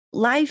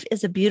life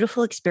is a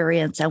beautiful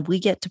experience and we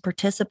get to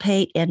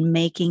participate in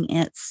making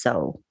it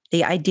so.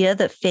 The idea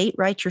that fate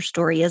writes your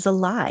story is a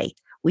lie.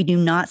 We do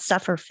not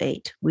suffer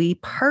fate. We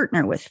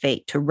partner with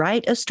fate to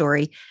write a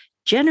story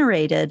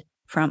generated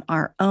from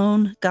our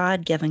own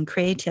God-given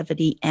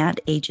creativity and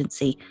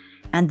agency.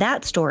 And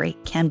that story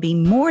can be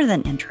more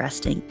than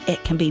interesting.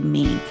 It can be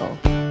meaningful.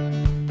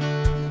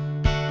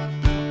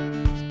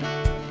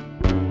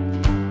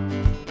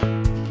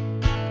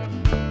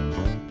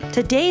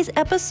 Today's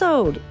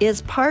episode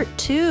is part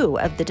 2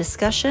 of the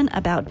discussion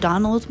about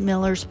Donald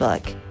Miller's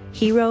book,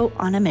 Hero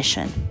on a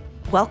Mission.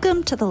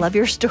 Welcome to the Love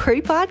Your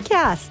Story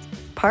podcast.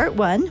 Part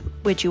 1,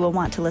 which you will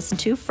want to listen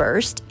to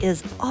first,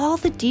 is all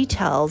the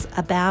details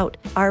about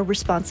our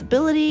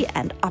responsibility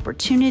and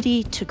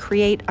opportunity to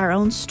create our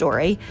own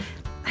story.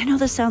 I know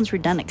this sounds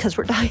redundant because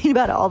we're talking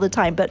about it all the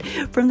time, but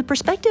from the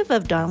perspective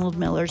of Donald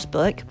Miller's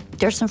book,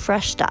 there's some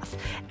fresh stuff.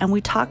 And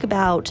we talk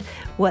about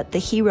what the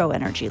hero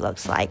energy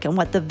looks like and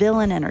what the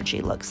villain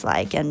energy looks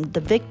like and the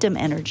victim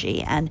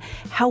energy and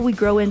how we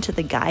grow into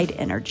the guide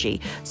energy.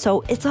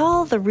 So it's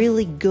all the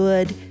really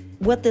good,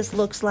 what this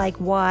looks like,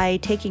 why,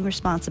 taking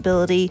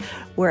responsibility.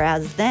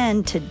 Whereas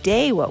then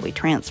today what we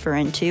transfer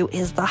into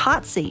is the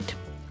hot seat,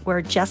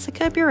 where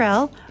Jessica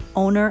Burrell,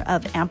 owner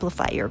of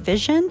Amplify Your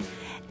Vision,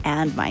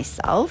 and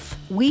myself,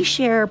 we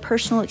share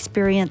personal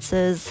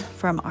experiences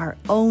from our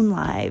own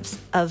lives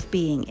of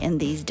being in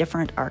these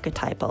different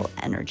archetypal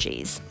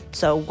energies.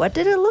 So what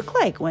did it look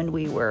like when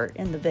we were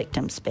in the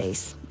victim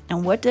space?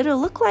 And what did it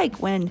look like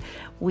when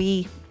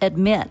we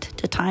admit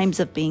to times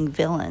of being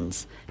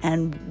villains?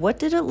 And what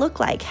did it look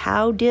like?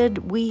 How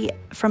did we,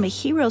 from a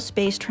hero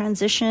space,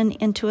 transition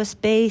into a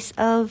space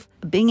of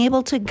being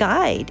able to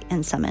guide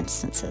in some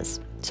instances?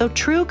 So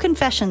true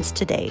confessions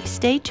today.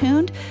 Stay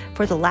tuned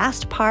for the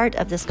last part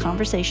of this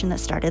conversation that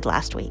started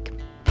last week.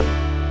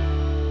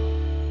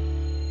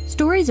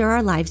 Stories are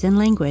our lives in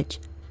language.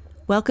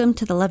 Welcome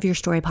to the Love Your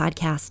Story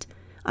podcast.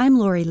 I'm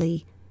Lori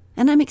Lee,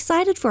 and I'm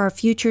excited for our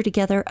future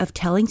together of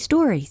telling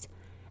stories,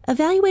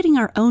 evaluating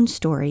our own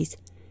stories,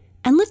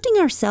 and lifting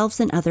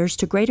ourselves and others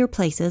to greater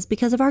places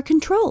because of our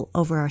control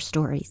over our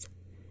stories.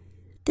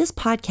 This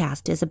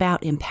podcast is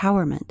about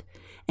empowerment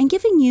and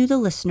giving you, the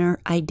listener,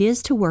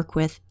 ideas to work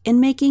with in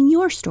making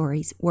your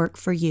stories work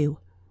for you.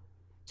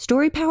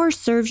 Story power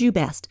serves you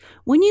best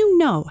when you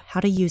know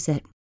how to use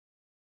it.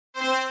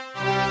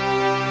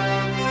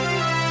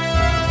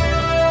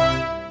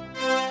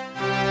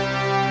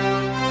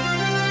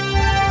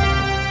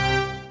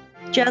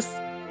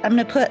 I'm going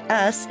to put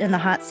us in the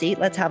hot seat.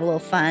 Let's have a little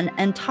fun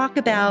and talk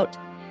about,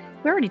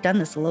 we've already done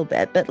this a little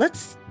bit, but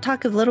let's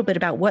talk a little bit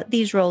about what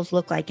these roles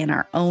look like in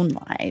our own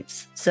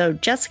lives. So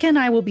Jessica and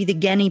I will be the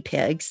guinea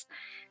pigs.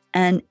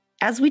 And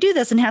as we do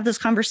this and have this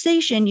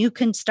conversation, you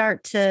can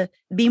start to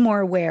be more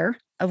aware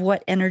of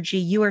what energy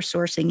you are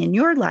sourcing in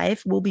your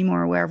life. We'll be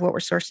more aware of what we're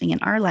sourcing in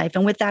our life.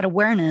 And with that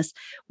awareness,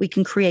 we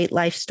can create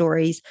life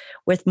stories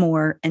with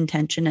more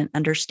intention and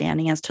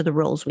understanding as to the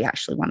roles we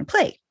actually want to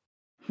play.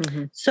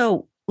 Mm-hmm.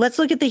 So let's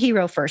look at the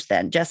hero first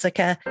then,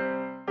 Jessica.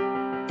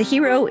 The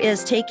hero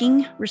is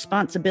taking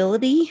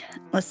responsibility.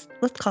 Let's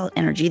call it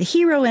energy. The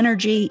hero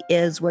energy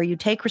is where you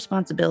take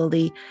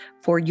responsibility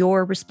for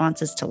your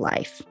responses to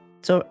life.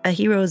 So a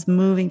hero is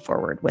moving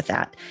forward with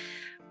that.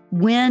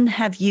 When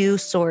have you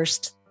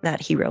sourced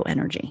that hero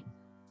energy?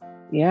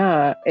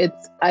 Yeah,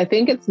 I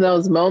think it's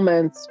those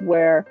moments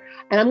where,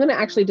 and I'm going to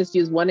actually just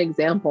use one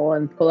example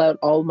and pull out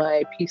all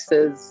my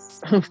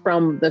pieces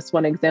from this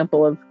one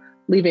example of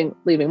leaving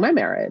my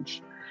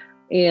marriage.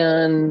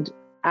 And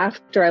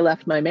after I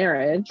left my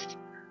marriage,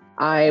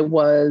 I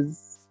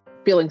was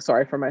feeling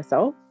sorry for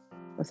myself.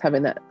 I was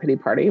having that pity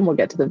party, and we'll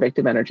get to the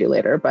victim energy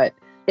later. But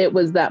it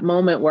was that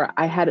moment where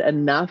I had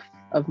enough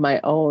of my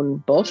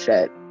own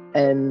bullshit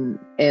and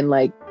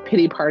like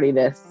pity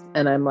partyness.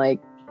 And I'm like,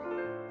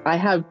 I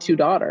have 2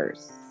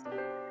 daughters.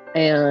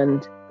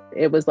 And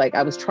it was like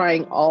I was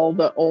trying all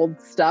the old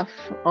stuff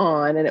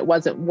on and it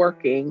wasn't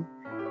working.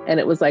 And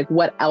it was like,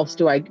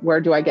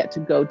 where do I get to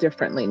go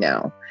differently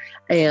now?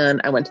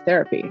 And I went to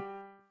therapy.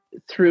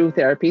 Through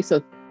therapy.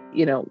 So,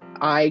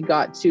 I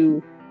got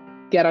to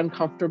get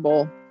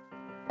uncomfortable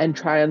and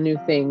try on new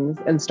things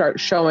and start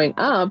showing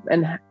up.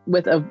 And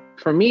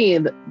for me,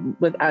 as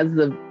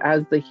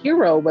the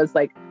hero was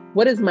like,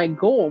 what is my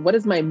goal? What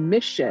is my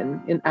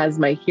mission as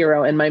my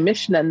hero? And my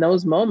mission in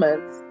those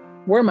moments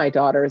were my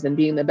daughters and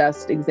being the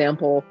best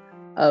example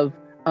of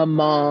a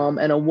mom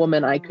and a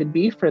woman I could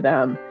be for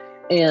them.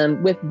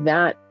 And with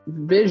that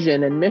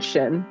vision and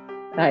mission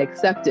I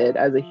accepted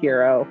as a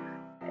hero,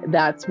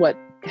 that's what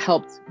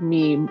helped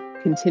me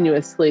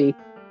continuously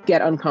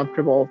get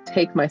uncomfortable,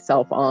 take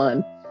myself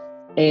on,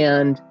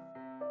 and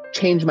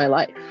change my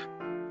life,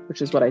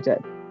 which is what I did.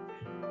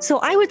 So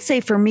I would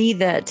say for me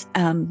that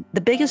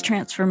the biggest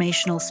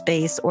transformational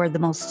space, or the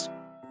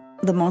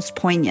most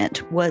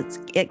poignant,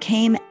 it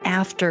came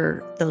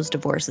after those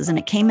divorces, and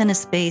it came in a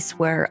space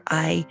where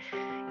I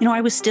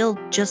was still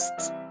just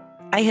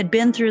I had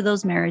been through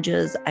those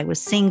marriages. I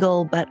was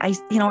single, but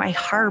I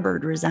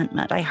harbored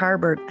resentment. I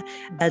harbored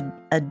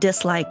a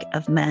dislike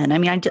of men. I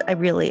mean, I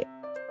really,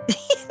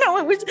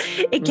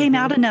 it came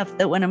out enough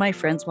that one of my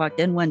friends walked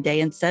in one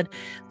day and said,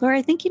 Laura,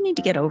 I think you need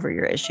to get over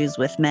your issues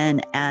with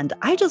men. And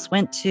I just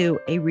went to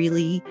a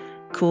really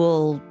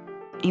cool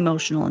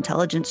emotional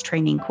intelligence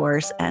training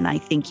course, and I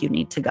think you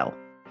need to go.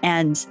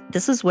 And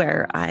this is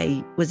where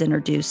I was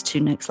introduced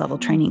to Next Level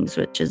Trainings,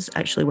 which is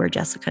actually where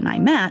Jessica and I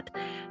met.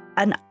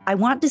 And I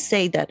want to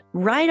say that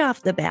right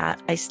off the bat,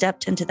 I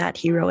stepped into that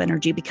hero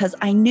energy because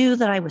I knew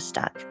that I was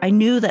stuck. I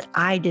knew that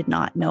I did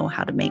not know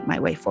how to make my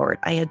way forward.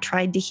 I had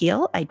tried to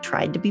heal. I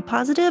tried to be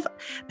positive,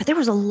 but there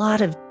was a lot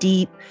of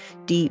deep,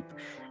 deep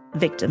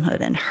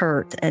victimhood and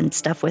hurt and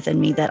stuff within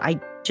me that I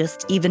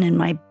just, even in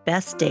my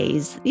best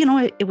days,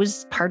 it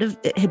was part of,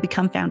 it had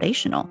become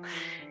foundational.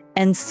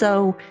 And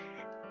so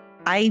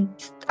I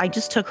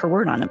just took her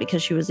word on it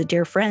because she was a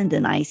dear friend,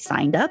 and I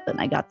signed up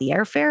and I got the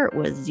airfare. It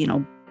was,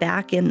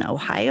 back in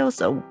Ohio,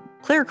 so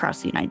clear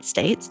across the United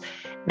States.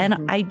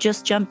 And I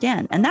just jumped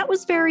in. And that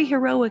was very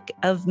heroic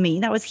of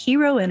me. That was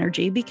hero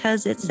energy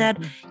because it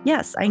said,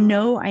 yes, I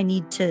know I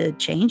need to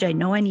change. I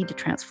know I need to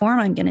transform.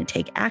 I'm going to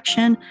take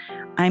action.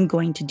 I'm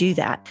going to do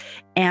that.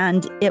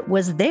 And it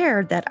was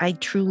there that I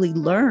truly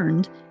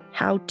learned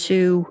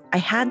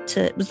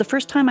it was the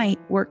first time I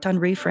worked on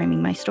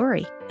reframing my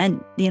story,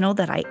 and,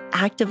 that I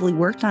actively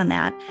worked on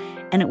that.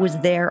 And it was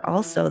there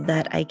also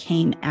that I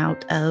came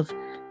out of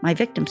my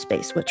victim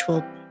space, which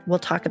we'll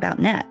talk about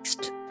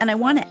next. And I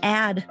want to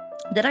add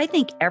that I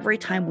think every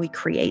time we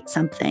create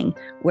something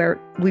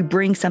where we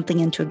bring something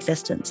into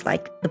existence,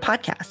 like the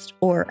podcast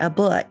or a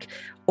book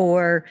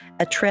or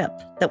a trip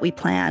that we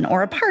plan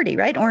or a party,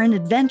 right? Or an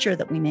adventure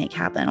that we make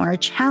happen or a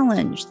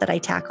challenge that I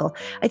tackle,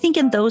 I think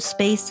in those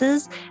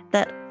spaces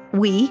that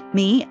we're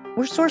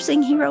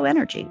sourcing hero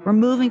energy. We're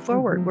moving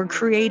forward. We're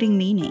creating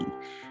meaning.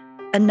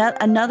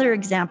 Another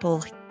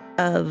example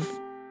of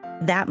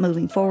that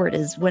moving forward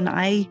is when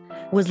I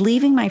was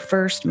leaving my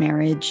first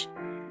marriage.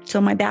 So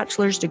my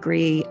bachelor's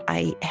degree,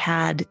 I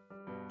had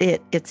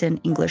it's in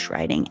English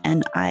writing,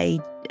 and I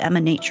am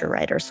a nature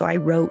writer. So I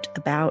wrote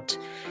about,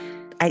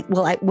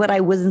 what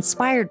I was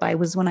inspired by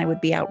was when I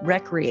would be out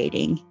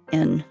recreating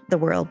in the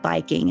world,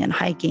 biking and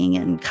hiking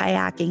and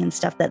kayaking and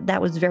stuff,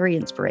 that was very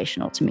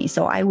inspirational to me.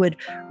 So I would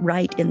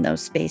write in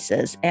those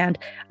spaces. And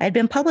I'd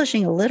been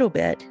publishing a little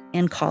bit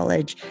in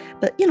college,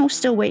 but,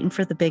 still waiting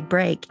for the big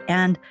break.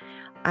 And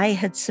I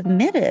had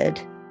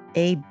submitted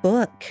a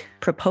book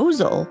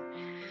proposal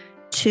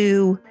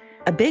to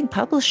a big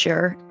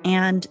publisher,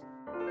 and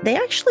they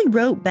actually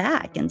wrote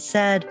back and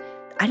said,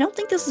 I don't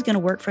think this is going to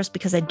work for us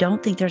because I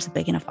don't think there's a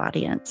big enough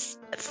audience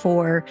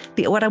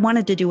what I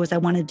wanted to do was I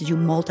wanted to do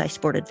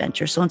multi-sport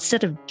adventures. So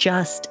instead of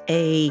just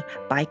a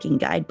biking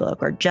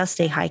guidebook or just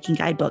a hiking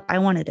guidebook, I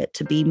wanted it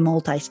to be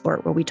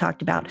multi-sport, where we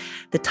talked about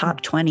the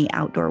top 20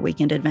 outdoor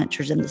weekend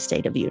adventures in the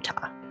state of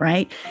Utah,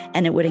 right?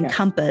 And it would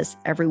encompass,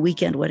 every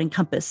weekend would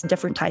encompass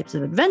different types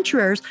of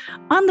adventurers,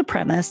 on the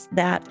premise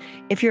that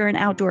if you're an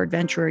outdoor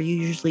adventurer, you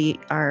usually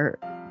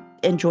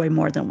enjoy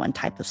more than one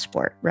type of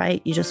sport,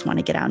 right? You just want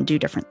to get out and do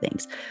different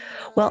things.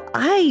 Well,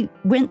 I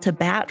went to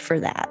bat for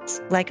that.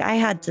 Like, I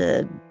had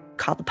to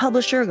call the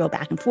publisher, go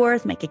back and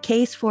forth, make a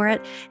case for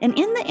it. And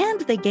in the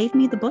end, they gave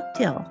me the book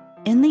deal.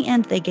 And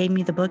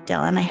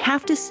I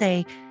have to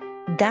say,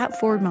 that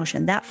forward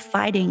motion, that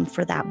fighting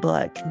for that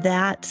book,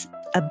 that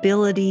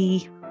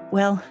ability,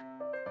 well,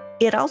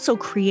 it also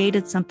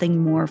created something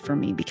more for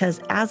me, because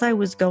as I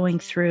was going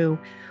through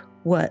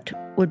what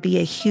would be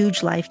a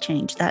huge life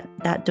change,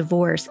 that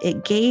divorce,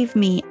 it gave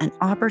me an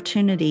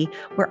opportunity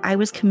where I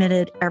was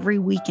committed every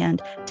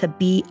weekend to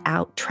be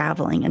out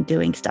traveling and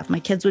doing stuff. My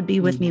kids would be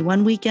with me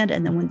one weekend,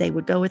 and then when they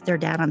would go with their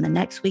dad on the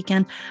next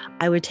weekend,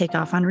 I would take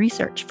off on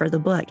research for the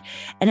book.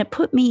 And it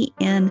put me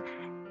in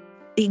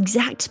the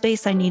exact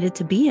space I needed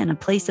to be in, a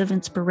place of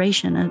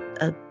inspiration,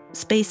 a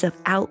space of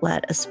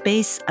outlet, a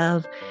space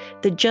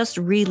that just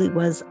really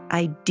was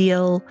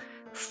ideal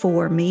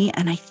for me.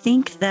 And I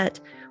think that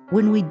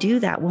when we do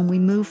that, when we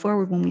move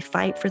forward, when we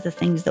fight for the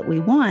things that we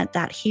want,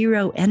 that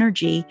hero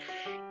energy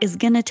is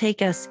going to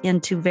take us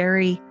into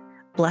very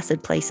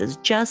blessed places,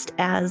 just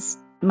as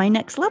my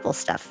next level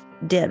stuff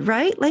did,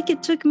 right? Like,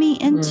 it took me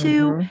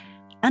into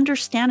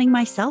understanding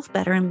myself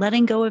better and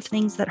letting go of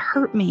things that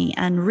hurt me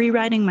and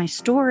rewriting my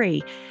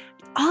story.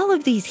 All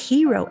of these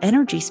hero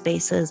energy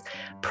spaces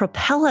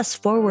propel us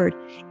forward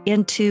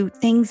into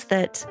things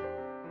that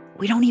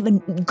we don't even,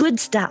 good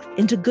stuff.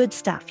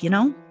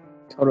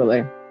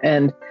 Totally.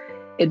 And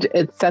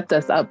it sets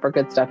us up for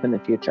good stuff in the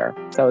future.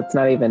 So it's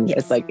not even,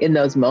 It's like in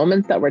those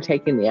moments that we're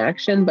taking the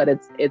action, but it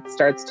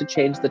starts to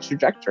change the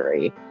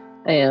trajectory,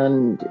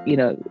 and,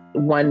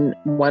 one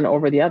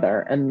over the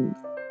other, and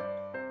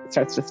it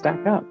starts to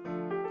stack up.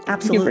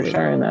 Absolutely. Thank you for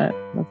sharing that.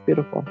 That's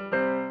beautiful.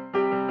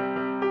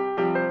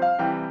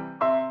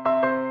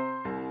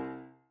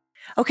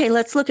 Okay,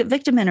 let's look at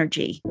victim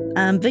energy.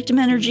 Victim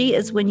energy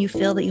is when you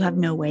feel that you have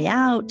no way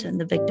out and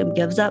the victim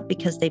gives up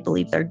because they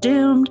believe they're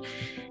doomed.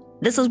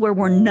 This is where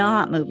we're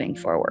not moving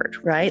forward,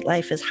 right?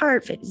 Life is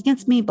hard, fate is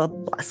against me, blah,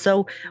 blah, blah.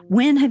 So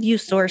when have you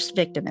sourced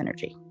victim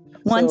energy?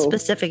 One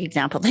specific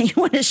example that you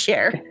want to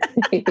share.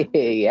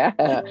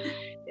 Yeah.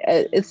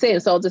 It's same.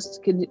 So I'll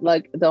just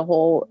like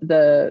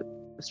the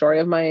story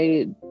of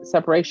my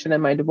separation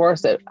and my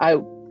divorce.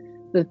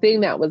 The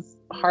thing that was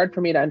hard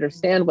for me to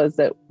understand was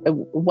that it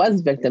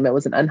was victim. It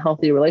was an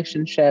unhealthy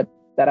relationship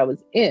that I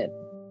was in.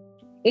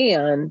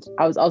 And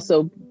I was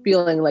also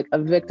feeling like a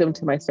victim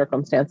to my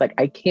circumstance. Like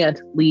I can't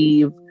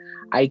leave.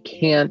 I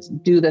can't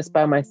do this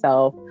by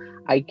myself.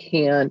 I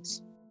can't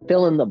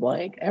fill in the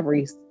blank.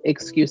 Every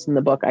excuse in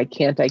the book, I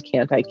can't,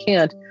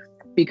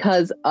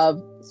 because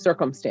of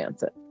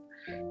circumstances.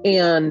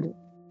 And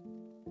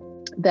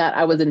that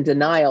I was in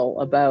denial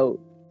about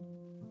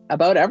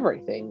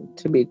everything,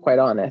 to be quite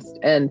honest.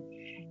 And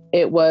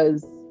it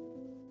was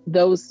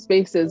those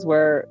spaces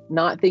where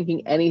not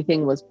thinking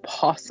anything was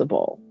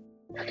possible,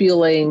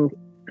 feeling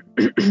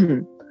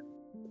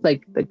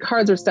like the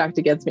cards are stacked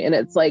against me. And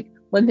it's like,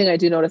 one thing I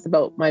do notice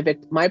about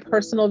my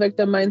personal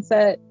victim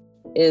mindset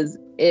is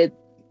it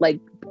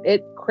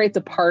creates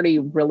a party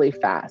really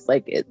fast.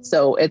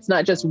 So it's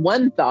not just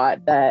one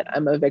thought that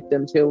I'm a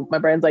victim to. My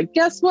brain's like,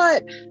 guess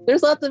what?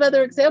 There's lots of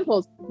other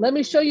examples. Let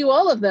me show you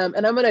all of them.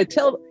 And I'm going to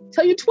tell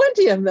you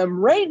 20 of them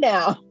right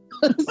now.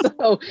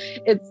 So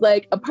it's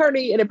like a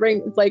party, and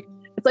it's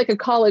like a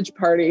college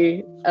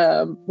party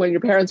when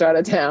your parents are out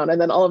of town.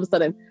 And then all of a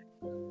sudden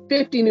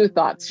 50 new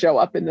thoughts show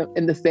up in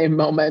the same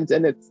moment.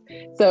 And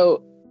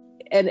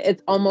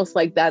it's almost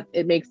like that.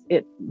 It makes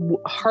it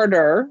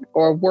harder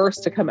or worse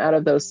to come out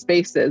of those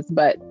spaces.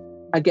 But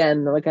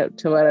again, like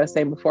to what I was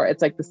saying before,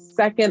 it's like the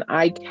second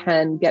I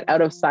can get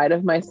out of side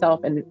of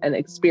myself and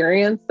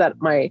experience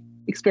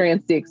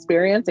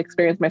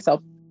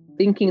myself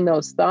thinking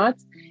those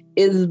thoughts,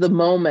 is the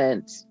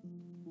moment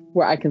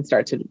where I can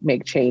start to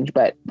make change.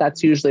 But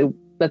that's usually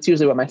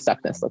what my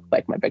stuckness looks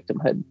like, my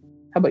victimhood.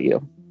 How about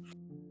you?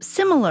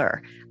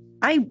 Similar.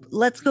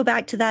 Let's go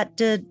back to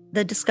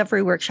the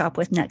discovery workshop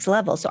with Next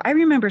Level. So I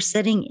remember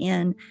sitting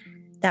in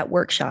that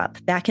workshop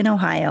back in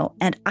Ohio,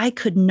 and I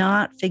could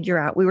not figure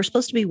out, we were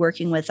supposed to be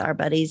working with our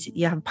buddies,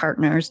 you have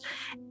partners,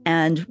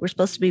 and we're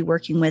supposed to be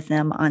working with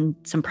them on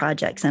some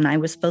projects. And I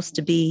was supposed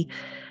to be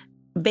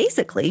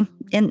basically,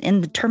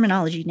 in the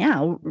terminology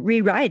now,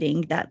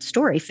 rewriting that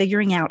story,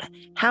 figuring out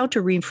how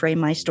to reframe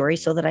my story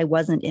so that I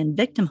wasn't in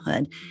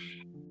victimhood.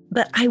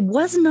 But I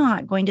was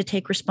not going to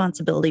take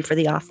responsibility for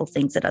the awful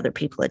things that other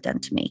people had done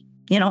to me.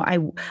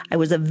 I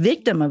was a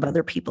victim of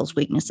other people's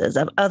weaknesses,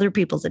 of other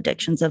people's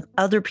addictions, of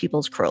other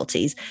people's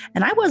cruelties.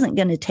 And I wasn't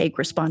going to take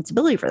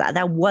responsibility for that.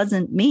 That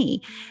wasn't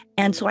me.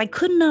 And so I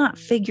could not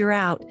figure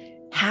out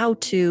how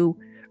to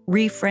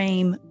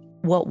reframe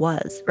what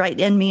was, right?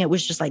 In me, it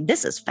was just like,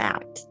 this is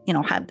fact.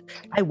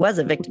 I was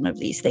a victim of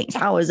these things.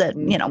 How is it?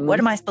 What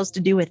am I supposed to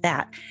do with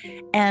that?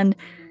 And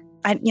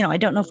I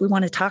don't know if we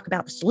want to talk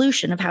about the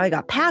solution of how I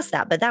got past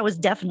that, but that was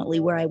definitely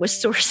where I was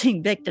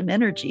sourcing victim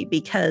energy.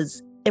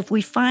 Because if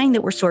we find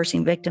that we're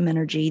sourcing victim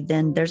energy,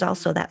 then there's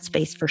also that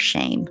space for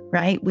shame,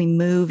 right? We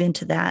move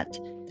into that.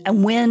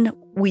 And when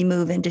we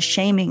move into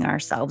shaming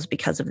ourselves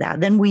because of that,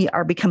 then we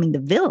are becoming the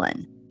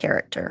villain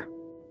character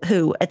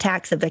who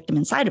attacks the victim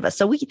inside of us.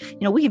 So we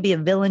could be a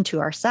villain to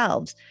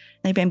ourselves.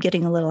 Maybe I'm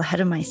getting a little ahead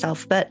of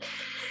myself, but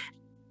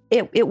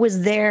it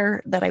was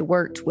there that I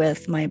worked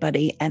with my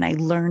buddy, and I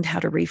learned how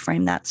to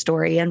reframe that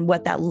story. And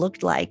what that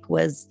looked like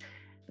was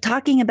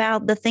talking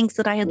about the things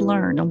that I had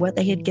learned and what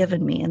they had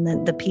given me, and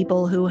the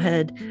people who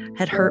had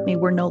hurt me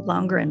were no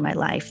longer in my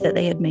life, that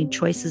they had made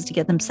choices to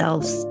get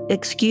themselves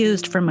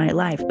excused from my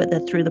life, but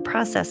that through the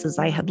processes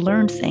I had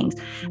learned things.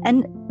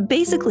 And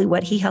basically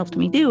what he helped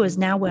me do is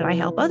now what I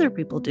help other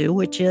people do,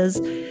 which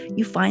is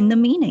you find the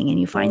meaning and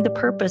you find the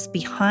purpose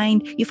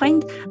behind, you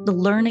find the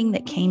learning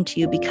that came to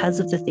you because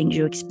of the things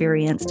you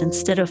experienced,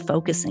 instead of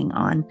focusing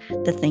on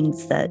the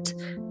things that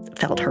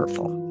felt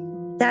hurtful.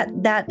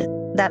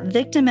 That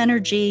victim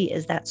energy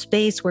is that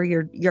space where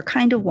you're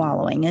kind of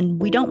wallowing,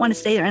 and we don't want to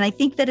stay there. And I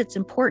think that it's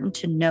important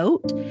to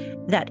note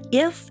that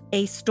if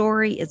a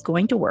story is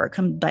going to work,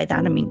 and by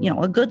that I mean,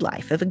 a good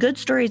life, if a good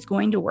story is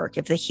going to work,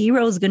 if the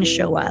hero is going to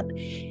show up,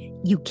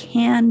 you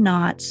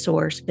cannot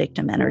source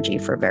victim energy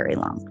for very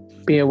long.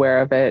 Be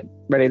aware of it,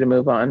 ready to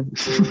move on.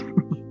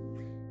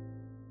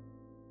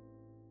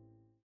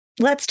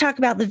 Let's talk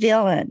about the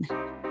villain.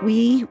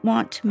 We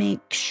want to make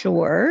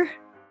sure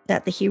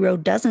that the hero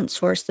doesn't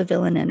source the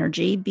villain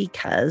energy,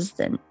 because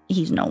then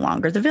he's no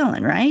longer the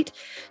villain, right?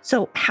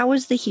 So how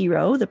is the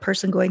hero, the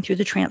person going through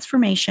the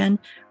transformation,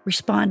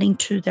 responding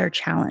to their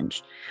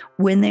challenge?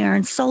 When they are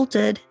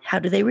insulted, how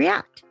do they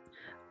react?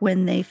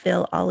 When they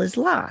feel all is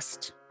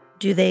lost,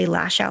 do they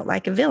lash out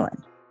like a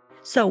villain?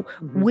 So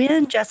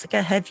when,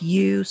 Jessica, have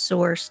you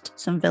sourced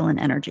some villain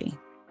energy?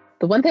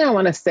 The one thing I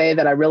want to say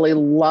that I really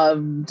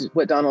loved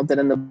what Donald did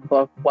in the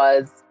book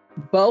was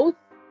both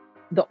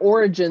the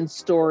origin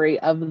story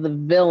of the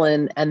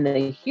villain and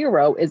the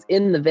hero is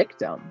in the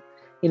victim.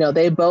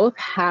 They both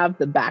have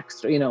the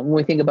backstory. When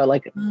we think about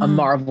like a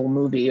Marvel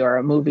movie or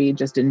a movie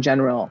just in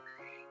general,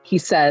 he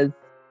says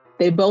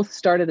They both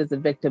started as a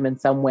victim in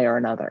some way or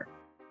another.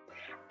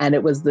 And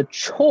it was the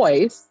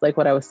choice, like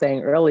what I was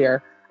saying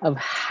earlier, of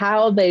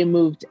how they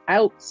moved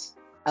out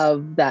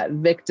of that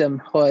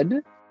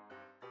victimhood,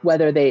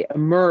 whether they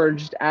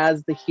emerged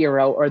as the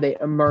hero or they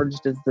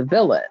emerged as the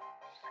villain.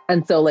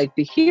 And so like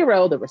the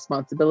hero, the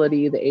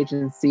responsibility, the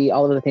agency,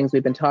 all of the things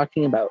we've been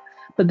talking about.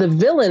 But the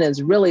villain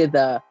is really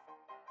the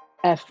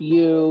F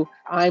you,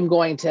 I'm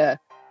going to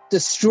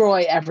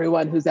destroy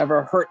everyone who's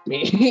ever hurt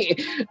me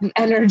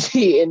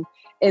energy. And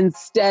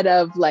instead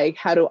of like,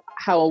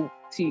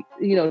 to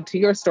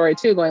your story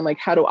too, going like,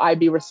 how do I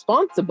be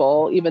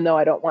responsible, even though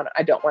I don't want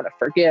to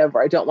forgive,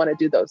 or I don't want to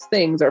do those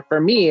things. Or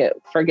for me,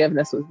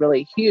 forgiveness was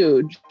really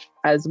huge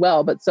as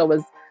well, but so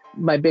was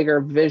my bigger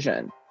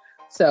vision.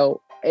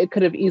 So it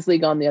could have easily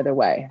gone the other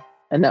way.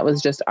 And that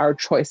was just our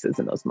choices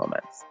in those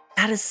moments.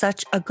 That is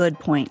such a good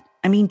point.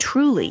 I mean,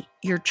 truly,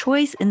 your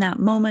choice in that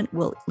moment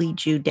will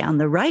lead you down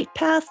the right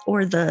path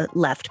or the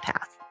left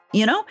path,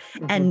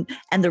 and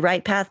the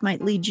right path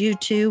might lead you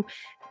to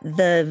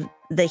the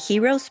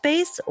hero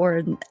space,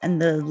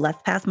 and the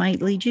left path might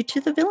lead you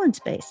to the villain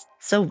space.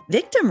 So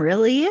victim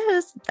really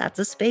that's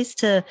a space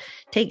to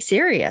take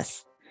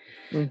serious.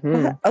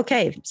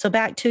 Okay. So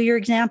back to your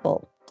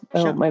example.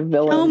 My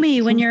villain. Show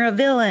me when you're a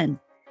villain.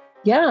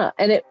 Yeah.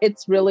 And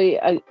it's really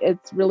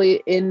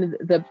in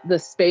the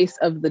space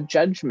of the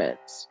judgment.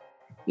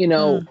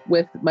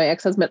 With my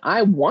ex-husband,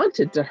 I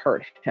wanted to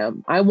hurt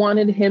him. I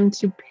wanted him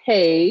to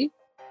pay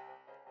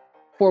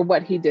for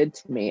what he did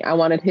to me. I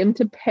wanted him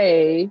to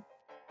pay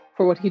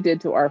for what he did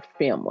to our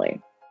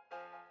family,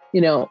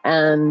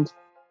 and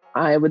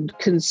I would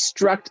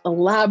construct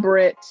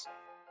elaborate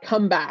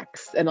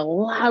comebacks and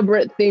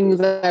elaborate things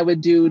that I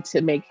would do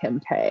to make him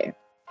pay.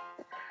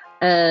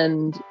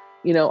 And,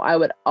 I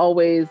would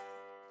always,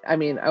 I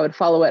would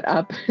follow it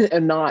up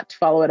and not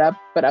follow it up,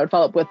 but I would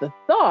follow up with the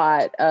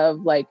thought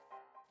of like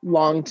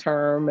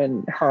long-term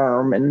and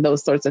harm and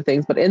those sorts of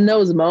things. But in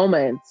those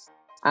moments,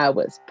 I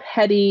was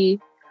petty,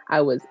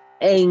 I was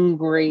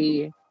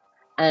angry,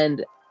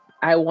 and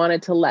I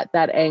wanted to let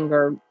that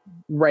anger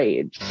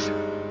rage.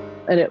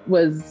 And it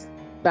was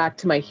back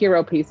to my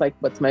hero piece, like,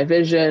 what's my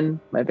vision?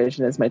 My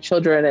vision is my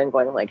children, and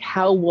going like,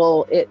 how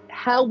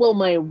will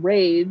my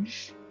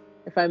rage,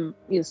 if I'm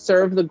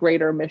serve the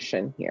greater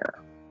mission here?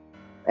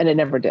 And it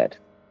never did.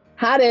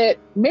 Had it,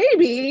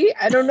 maybe,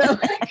 I don't know.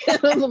 I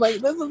was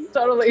like, this is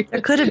totally.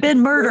 There could have been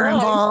murder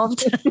involved.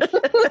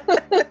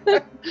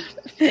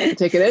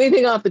 Taking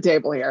anything off the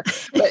table here.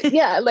 But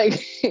yeah,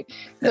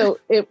 so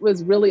it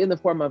was really in the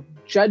form of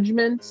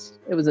judgment.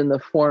 It was in the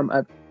form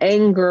of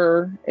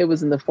anger. It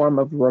was in the form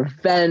of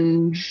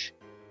revenge.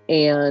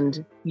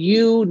 And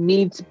you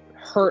need to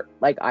hurt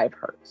like I've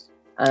hurt.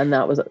 And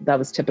that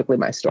was typically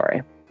my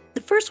story.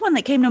 The first one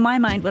that came to my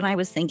mind when I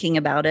was thinking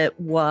about it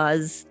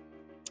was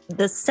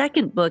the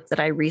second book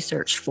that I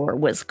researched for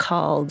was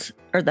called,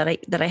 or that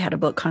I had a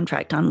book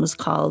contract on, was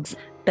called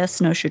Best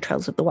Snowshoe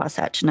Trails of the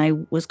Wasatch. And I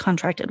was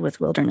contracted with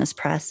Wilderness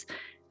Press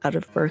out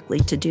of Berkeley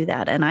to do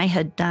that. And I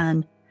had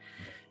done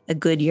a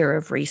good year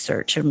of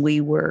research, and we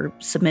were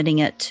submitting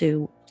it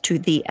to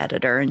the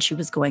editor, and she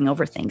was going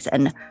over things.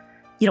 And,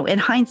 in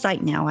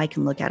hindsight now, I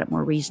can look at it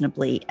more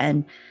reasonably.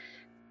 And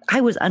I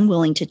was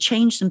unwilling to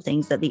change some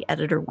things that the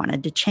editor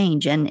wanted to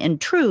change. And in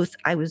truth,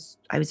 I was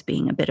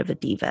being a bit of a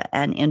diva.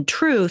 And in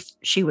truth,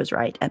 she was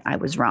right and I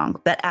was wrong.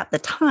 But at the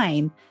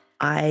time,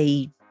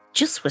 I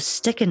just was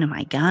sticking to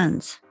my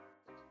guns,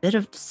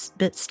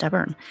 bit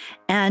stubborn.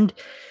 And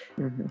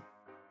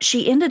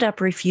she ended up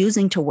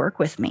refusing to work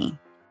with me.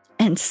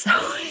 And so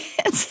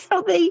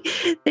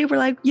they were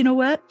like, you know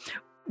what?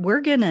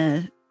 We're going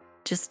to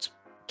just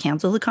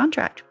cancel the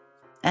contract.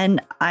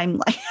 And I'm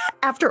like,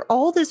 after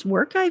all this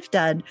work I've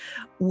done,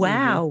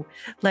 wow,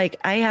 like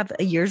I have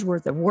a year's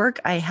worth of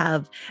work. I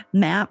have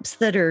maps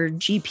that are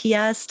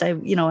GPSed.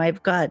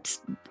 I've got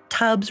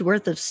tubs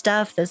worth of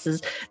stuff. This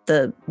is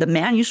the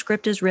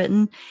manuscript is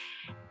written,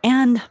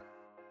 and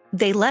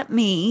they let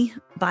me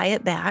buy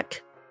it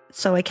back.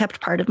 So I kept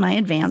part of my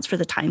advance for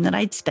the time that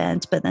I'd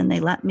spent, but then they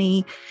let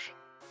me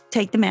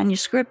take the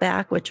manuscript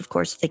back, which of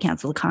course they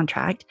canceled the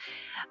contract.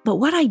 But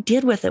what I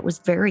did with it was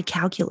very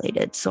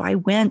calculated. So I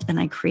went and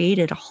I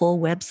created a whole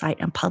website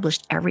and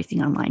published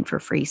everything online for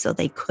free. So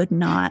they could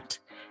not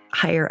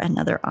hire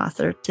another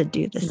author to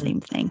do the same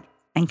thing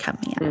and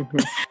cut me out.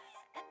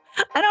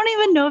 I don't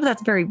even know if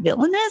that's very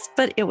villainous,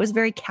 but it was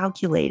very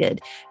calculated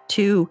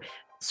to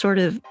sort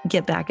of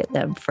get back at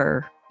them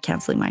for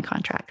canceling my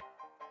contract.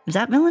 Is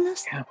that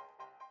villainous? Yeah.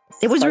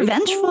 It was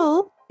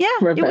revengeful. Yeah,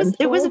 revengeful?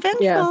 It was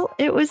vengeful.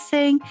 Yeah. It was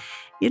saying,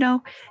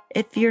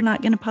 if you're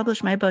not going to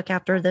publish my book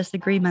after this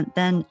agreement,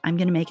 then I'm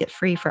going to make it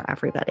free for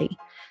everybody.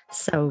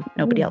 So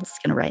nobody else is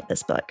going to write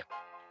this book.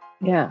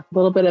 Yeah. A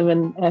little bit of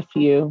an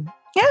FU.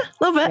 Yeah,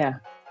 a little bit. Yeah.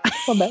 A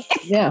little bit.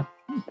 Yeah,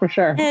 for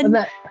sure. And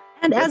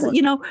as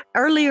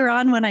earlier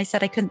on when I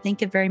said I couldn't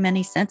think of very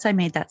many since I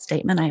made that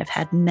statement, I have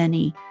had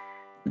many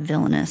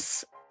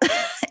villainous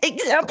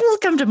examples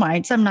come to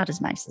mind. So I'm not as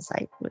nice as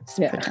I was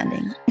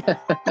pretending.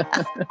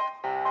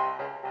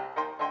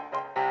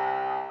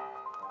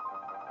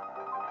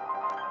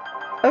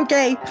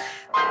 Okay.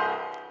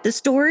 The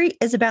story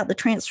is about the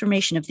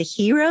transformation of the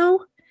hero.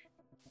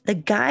 The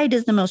guide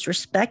is the most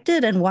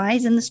respected and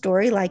wise in the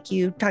story, like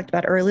you talked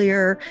about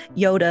earlier,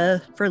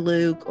 Yoda for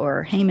Luke,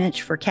 or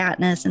Haymitch for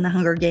Katniss in the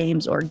Hunger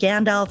Games, or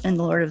Gandalf in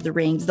the Lord of the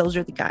Rings. Those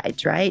are the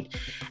guides, right?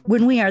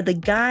 When we are the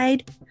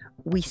guide,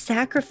 we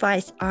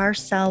sacrifice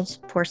ourselves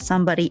for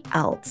somebody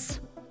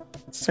else.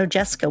 So,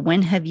 Jessica,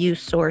 when have you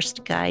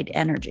sourced guide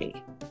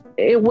energy?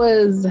 It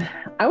was,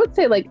 I would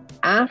say, like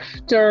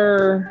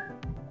after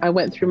I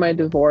went through my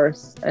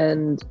divorce,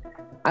 and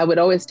I would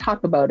always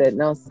talk about it,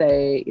 and I'll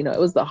say, it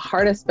was the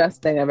hardest,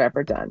 best thing I've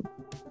ever done.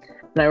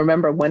 And I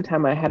remember one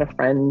time I had a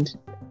friend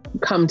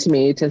come to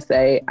me to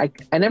say,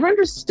 I never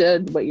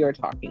understood what you were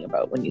talking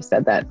about when you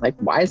said that. Like,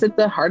 why is it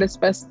the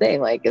hardest, best thing?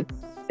 Like,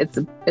 it's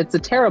a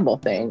terrible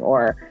thing,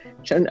 or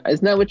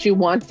isn't that what you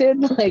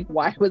wanted? Like,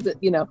 why was it,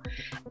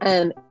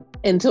 and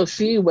until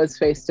she was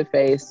face to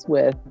face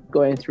with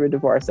going through a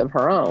divorce of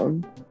her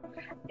own.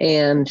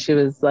 And she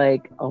was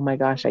like, oh my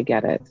gosh, I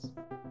get it.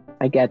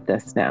 I get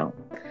this now.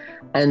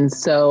 And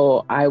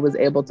so I was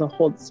able to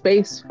hold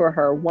space for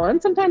her.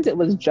 Sometimes it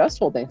was just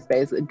holding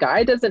space. A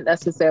guide doesn't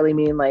necessarily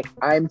mean like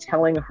I'm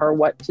telling her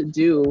what to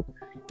do,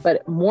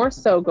 but more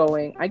so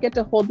going, I get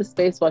to hold the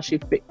space while she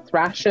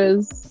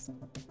thrashes.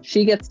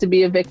 She gets to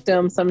be a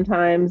victim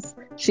sometimes.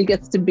 She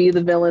gets to be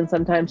the villain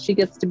sometimes. She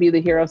gets to be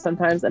the hero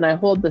sometimes. And I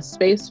hold the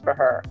space for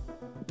her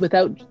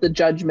without the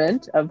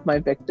judgment of my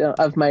victim,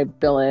 of my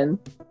villain,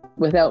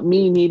 without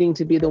me needing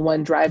to be the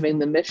one driving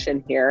the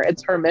mission here.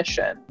 It's her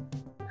mission.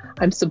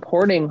 I'm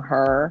supporting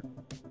her,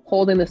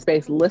 holding the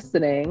space,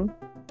 listening,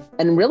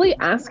 and really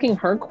asking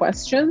her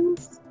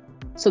questions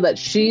so that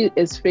she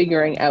is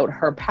figuring out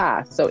her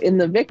path. So in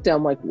the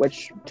victim, like,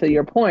 to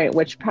your point,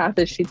 which path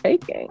is she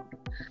taking?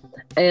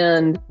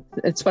 And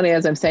it's funny,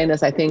 as I'm saying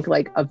this, I think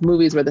like of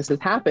movies where this has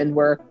happened,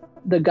 where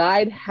the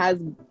guide has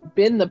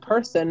been the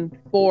person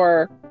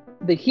for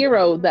the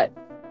hero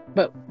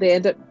but they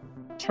end up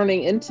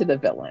turning into the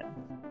villain,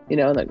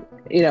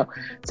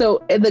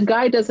 so the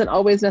guide doesn't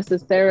always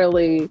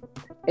necessarily,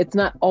 it's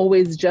not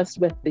always just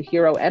with the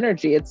hero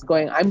energy. It's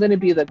going, I'm going to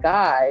be the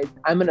guide.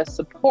 I'm going to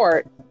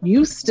support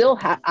you.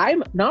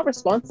 I'm not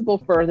responsible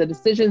for the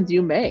decisions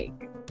you make.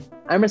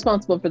 I'm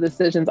responsible for the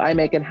decisions I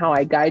make and how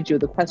I guide you,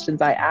 the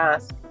questions I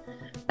ask,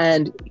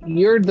 and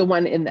you're the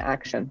one in the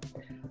action.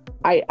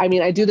 I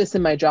mean, I do this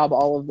in my job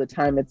all of the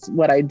time. It's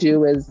what I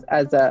do is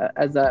as the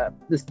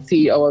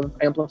CEO of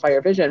Amplify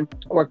Your Vision,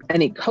 or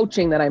any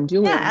coaching that I'm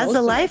doing. Yeah, as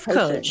a life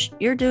coach,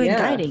 you're doing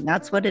guiding.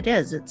 That's what it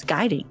is. It's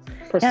guiding.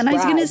 And I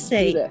was going to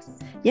say,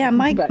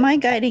 my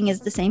guiding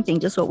is the same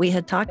thing, just what we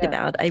had talked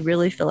about. I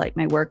really feel like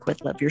my work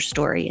with Love Your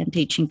Story and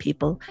teaching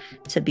people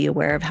to be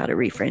aware of how to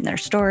reframe their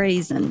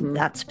stories, and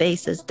that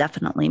space is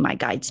definitely my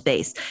guide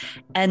space.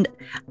 And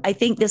I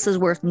think this is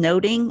worth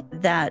noting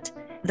that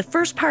the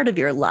first part of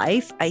your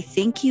life, I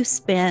think you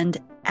spend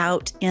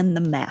out in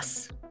the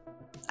mess.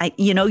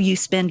 You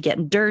spend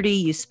getting dirty,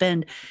 you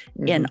spend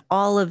in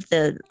all of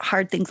the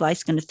hard things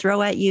life's going to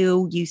throw at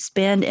you. You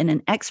spend in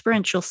an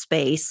experiential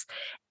space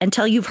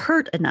until you've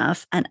hurt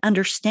enough and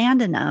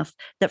understand enough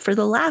that for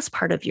the last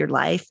part of your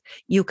life,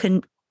 you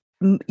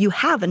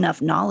have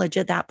enough knowledge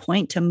at that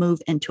point to move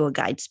into a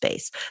guide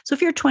space. So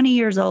if you're 20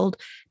 years old,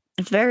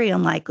 it's very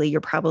unlikely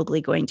you're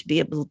probably going to be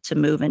able to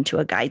move into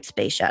a guide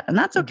space yet. And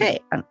that's okay.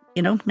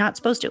 Not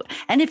supposed to.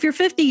 And if you're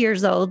 50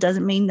 years old,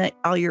 doesn't mean that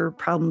all your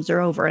problems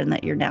are over and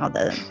that you're now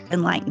the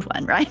enlightened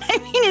one, right?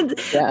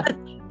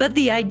 But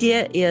the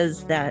idea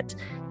is that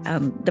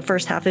the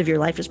first half of your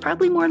life is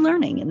probably more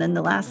learning. And then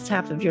the last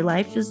half of your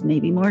life is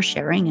maybe more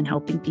sharing and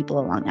helping people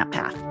along that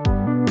path.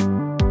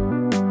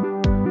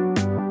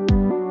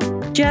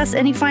 Jess,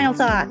 any final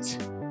thoughts?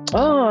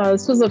 Oh,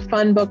 this was a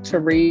fun book to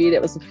read.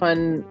 It was a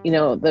fun,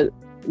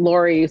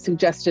 Lori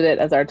suggested it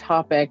as our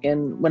topic.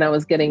 And when I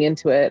was getting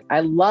into it, I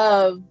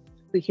love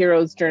the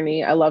hero's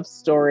journey. I love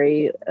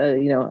story,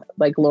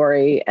 like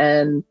Lori.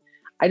 And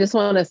I just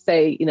want to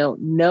say,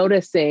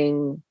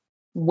 noticing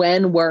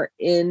when we're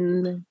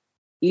in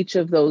each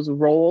of those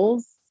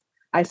roles.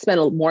 I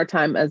spend more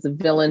time as a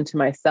villain to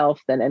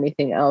myself than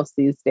anything else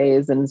these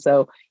days. And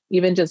so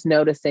even just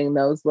noticing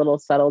those little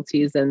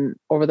subtleties and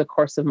over the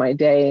course of my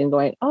day and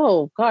going,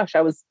 oh gosh,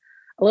 I was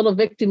a little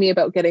victim-y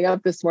about getting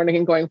up this morning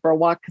and going for a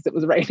walk because it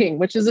was raining,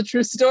 which is a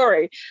true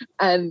story.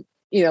 And,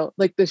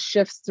 like the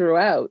shifts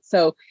throughout.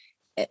 So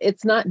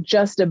it's not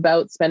just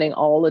about spending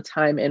all the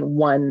time in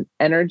one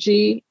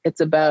energy. It's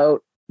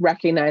about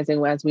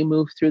recognizing as we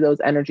move through those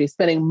energies,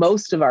 spending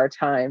most of our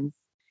time,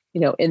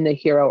 in the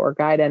hero or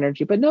guide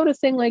energy, but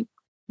noticing, like,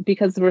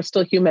 because we're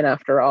still human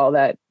after all,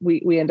 that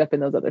we end up in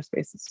those other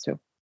spaces too.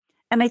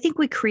 And I think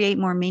we create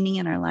more meaning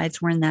in our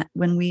lives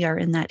when we are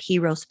in that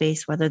hero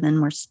space, rather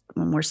than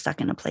when we're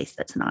stuck in a place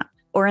that's not,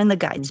 or in the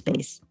guide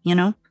space,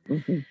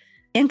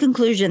 In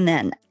conclusion,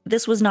 then,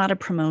 this was not a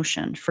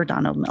promotion for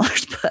Donald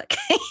Miller's book.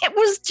 It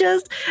was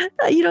just,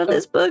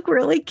 this book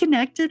really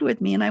connected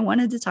with me, and I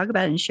wanted to talk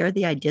about it and share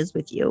the ideas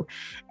with you.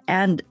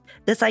 And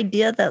this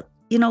idea that,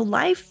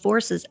 life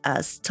forces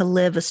us to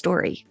live a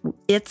story.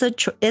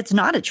 It's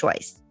not a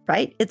choice.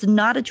 right? It's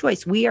not a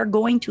choice. We are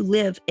going to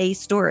live a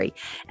story,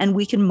 and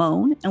we can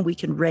moan and we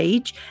can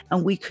rage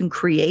and we can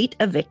create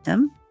a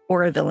victim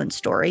or a villain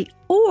story,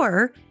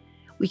 or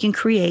we can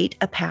create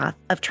a path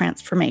of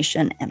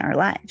transformation in our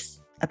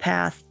lives, a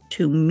path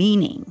to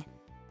meaning.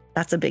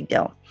 That's a big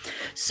deal.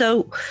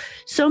 So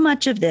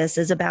much of this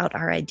is about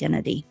our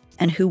identity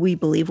and who we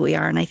believe we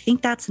are. And I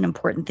think that's an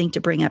important thing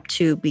to bring up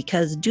too,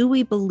 because do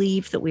we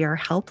believe that we are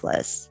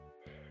helpless?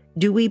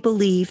 Do we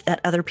believe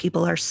that other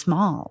people are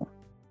small?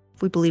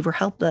 If we believe we're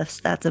helpless,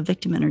 that's a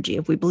victim energy.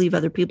 If we believe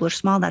other people are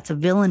small, that's a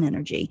villain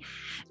energy.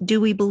 Do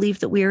we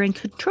believe that we are in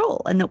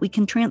control and that we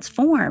can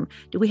transform?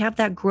 Do we have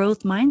that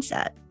growth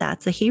mindset?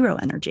 That's a hero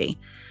energy.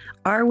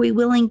 Are we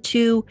willing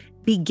to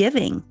be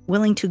giving,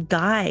 willing to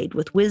guide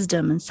with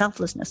wisdom and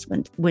selflessness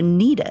when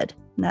needed?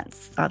 And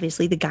that's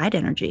obviously the guide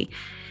energy.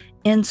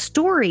 In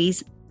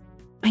stories,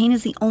 pain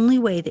is the only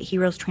way that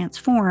heroes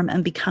transform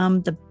and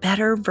become the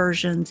better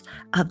versions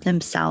of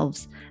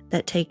themselves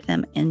that take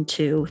them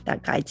into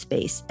that guide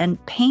space.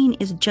 And pain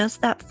is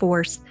just that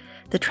force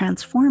that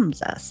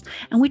transforms us.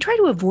 And we try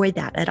to avoid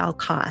that at all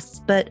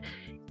costs. But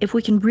if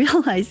we can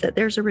realize that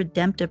there's a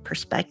redemptive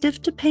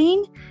perspective to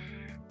pain,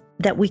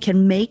 that we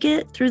can make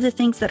it through the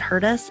things that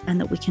hurt us and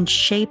that we can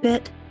shape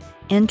it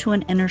into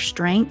an inner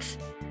strength,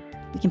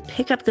 we can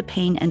pick up the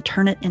pain and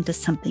turn it into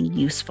something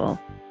useful.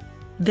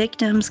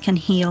 Victims can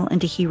heal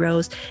into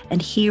heroes,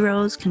 and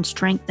heroes can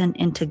strengthen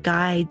into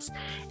guides.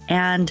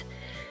 And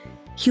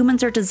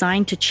humans are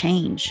designed to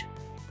change.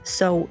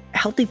 So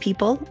healthy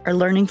people are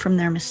learning from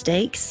their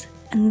mistakes.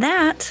 And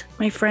that,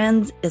 my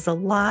friends, is a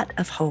lot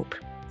of hope.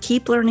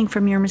 Keep learning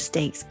from your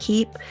mistakes.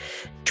 Keep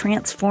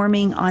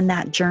transforming on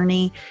that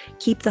journey.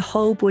 Keep the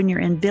hope when you're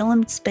in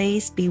villain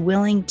space. Be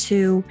willing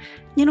to,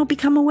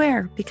 become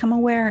aware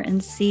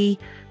and see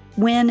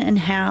when and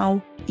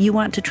how you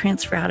want to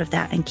transfer out of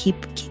that and keep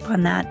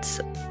on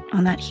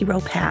that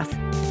hero path.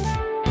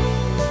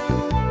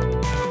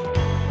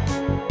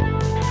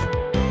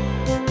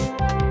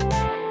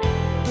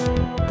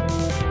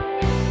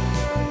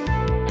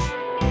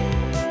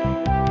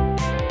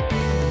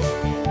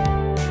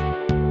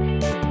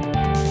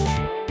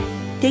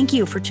 Thank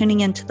you for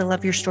tuning in to the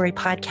Love Your Story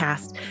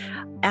podcast.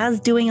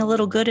 As doing a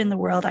little good in the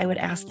world, I would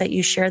ask that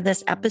you share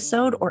this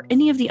episode or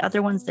any of the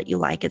other ones that you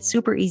like. It's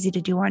super easy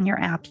to do on your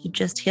app. You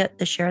just hit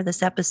the share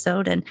this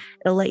episode and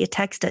it'll let you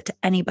text it to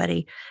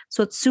anybody.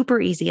 So it's super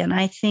easy. And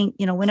I think,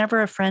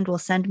 whenever a friend will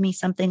send me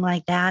something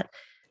like that,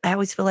 I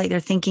always feel like they're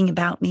thinking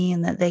about me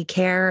and that they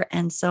care.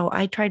 And so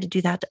I try to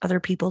do that to other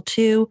people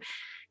too.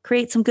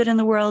 Create some good in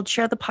the world,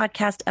 share the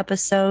podcast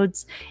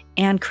episodes,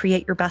 and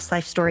create your best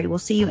life story. We'll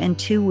see you in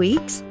 2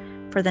 weeks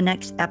for the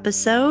next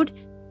episode.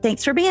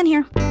 Thanks for being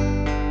here.